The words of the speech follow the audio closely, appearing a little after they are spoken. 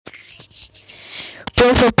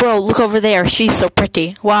Bro, look over there. She's so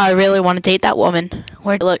pretty. Wow, I really want to date that woman.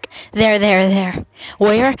 Where to look? There.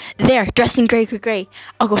 Where? There, dressed in grey.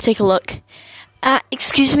 I'll go take a look.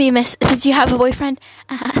 Excuse me, miss. Do you have a boyfriend?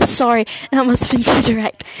 Sorry, that must have been too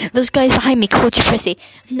direct. Those guys behind me called you pretty.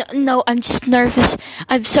 No, I'm just nervous.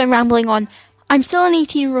 I'm so rambling on. I'm still an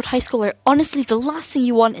 18-year-old high schooler. Honestly, the last thing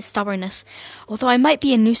you want is stubbornness. Although I might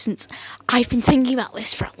be a nuisance, I've been thinking about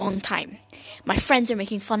this for a long time. My friends are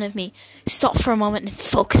making fun of me. Stop for a moment and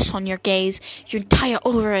focus on your gaze. Your entire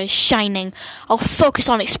aura is shining. I'll focus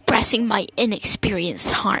on expressing my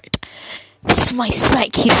inexperienced heart. My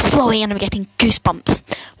sweat keeps flowing and I'm getting goosebumps.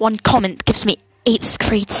 One comment gives me 8th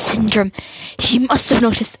grade syndrome. She must have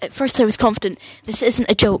noticed. At first I was confident. This isn't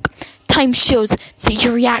a joke. Time shows that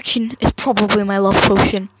your reaction is probably my love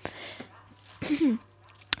potion.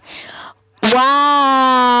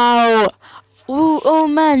 Wow! Ooh, oh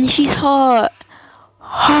man, she's hot.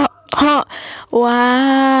 Hot.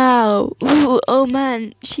 Wow. Ooh, oh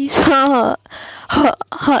man, she's hot.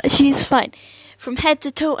 Hot. She's fine. From head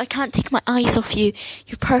to toe, I can't take my eyes off you.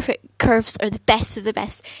 Your perfect curves are the best of the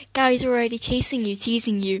best. Guys are already chasing you,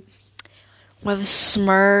 teasing you. With a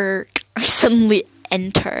smirk, I suddenly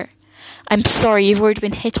enter. I'm sorry, you've already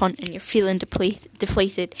been hit on and you're feeling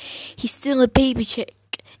deflated. He's still a baby chick.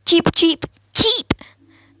 Cheap.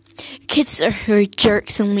 Kids who are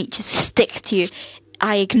jerks and leeches stick to you.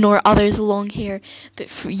 I ignore others along here, but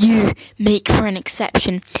for you, make for an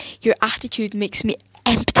exception. Your attitude makes me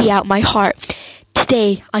empty out my heart.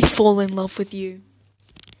 Today, I fall in love with you.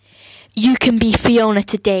 You can be Fiona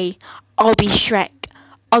today. I'll be Shrek.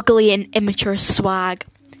 Ugly and immature swag.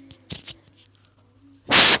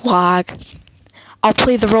 I'll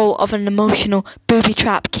play the role of an emotional,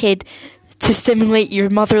 booby-trapped kid to stimulate your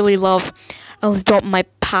motherly love. I'll adopt my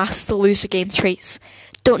past loser game traits.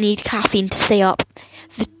 Don't need caffeine to stay up.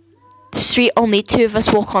 The street only 2 of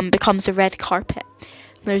us walk on becomes a red carpet.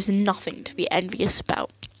 There's nothing to be envious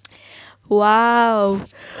about. Wow.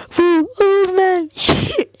 Ooh, oh man.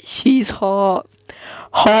 She's hot.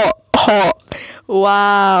 Hot.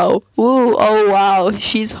 Wow. Ooh, oh wow.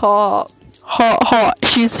 She's hot. Hot.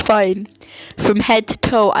 She's fine. From head to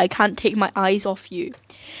toe, I can't take my eyes off you.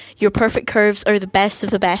 Your perfect curves are the best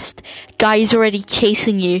of the best. Guys already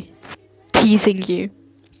chasing you, teasing you.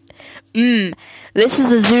 This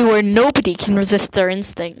is a zoo where nobody can resist their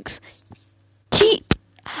instincts. Cheap.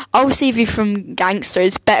 I'll save you from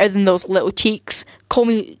gangsters better than those little cheeks. Call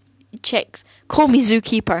me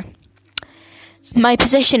zookeeper. My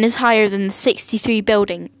position is higher than the 63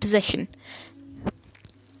 building position.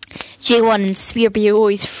 J1 and Spearby are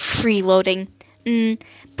always freeloading.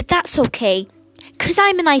 But that's okay, 'cause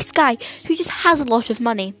I'm a nice guy who just has a lot of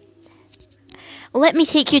money. Let me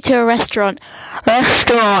take you to a restaurant.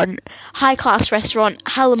 High-class restaurant.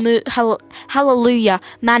 Hallelujah.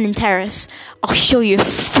 Manning Terrace. I'll show you a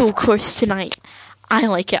full course tonight. I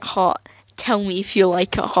like it hot. Tell me if you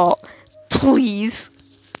like it hot. Please.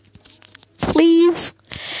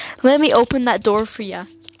 Let me open that door for you.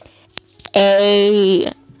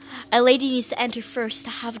 A lady needs to enter first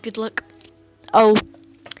to have a good look. Oh.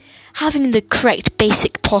 Having the correct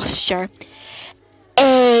basic posture.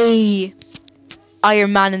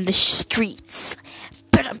 Iron Man in the streets,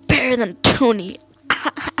 but I'm better than Tony.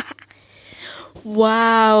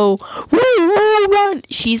 Wow. Woo, man.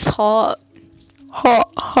 She's hot.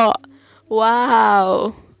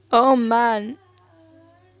 Wow. Oh man.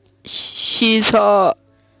 She's hot.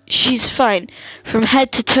 She's fine. From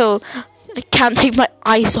head to toe, I can't take my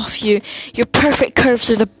eyes off you. Your perfect curves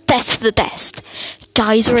are the best of the best.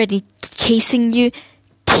 Guys already chasing you,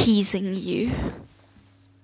 teasing you.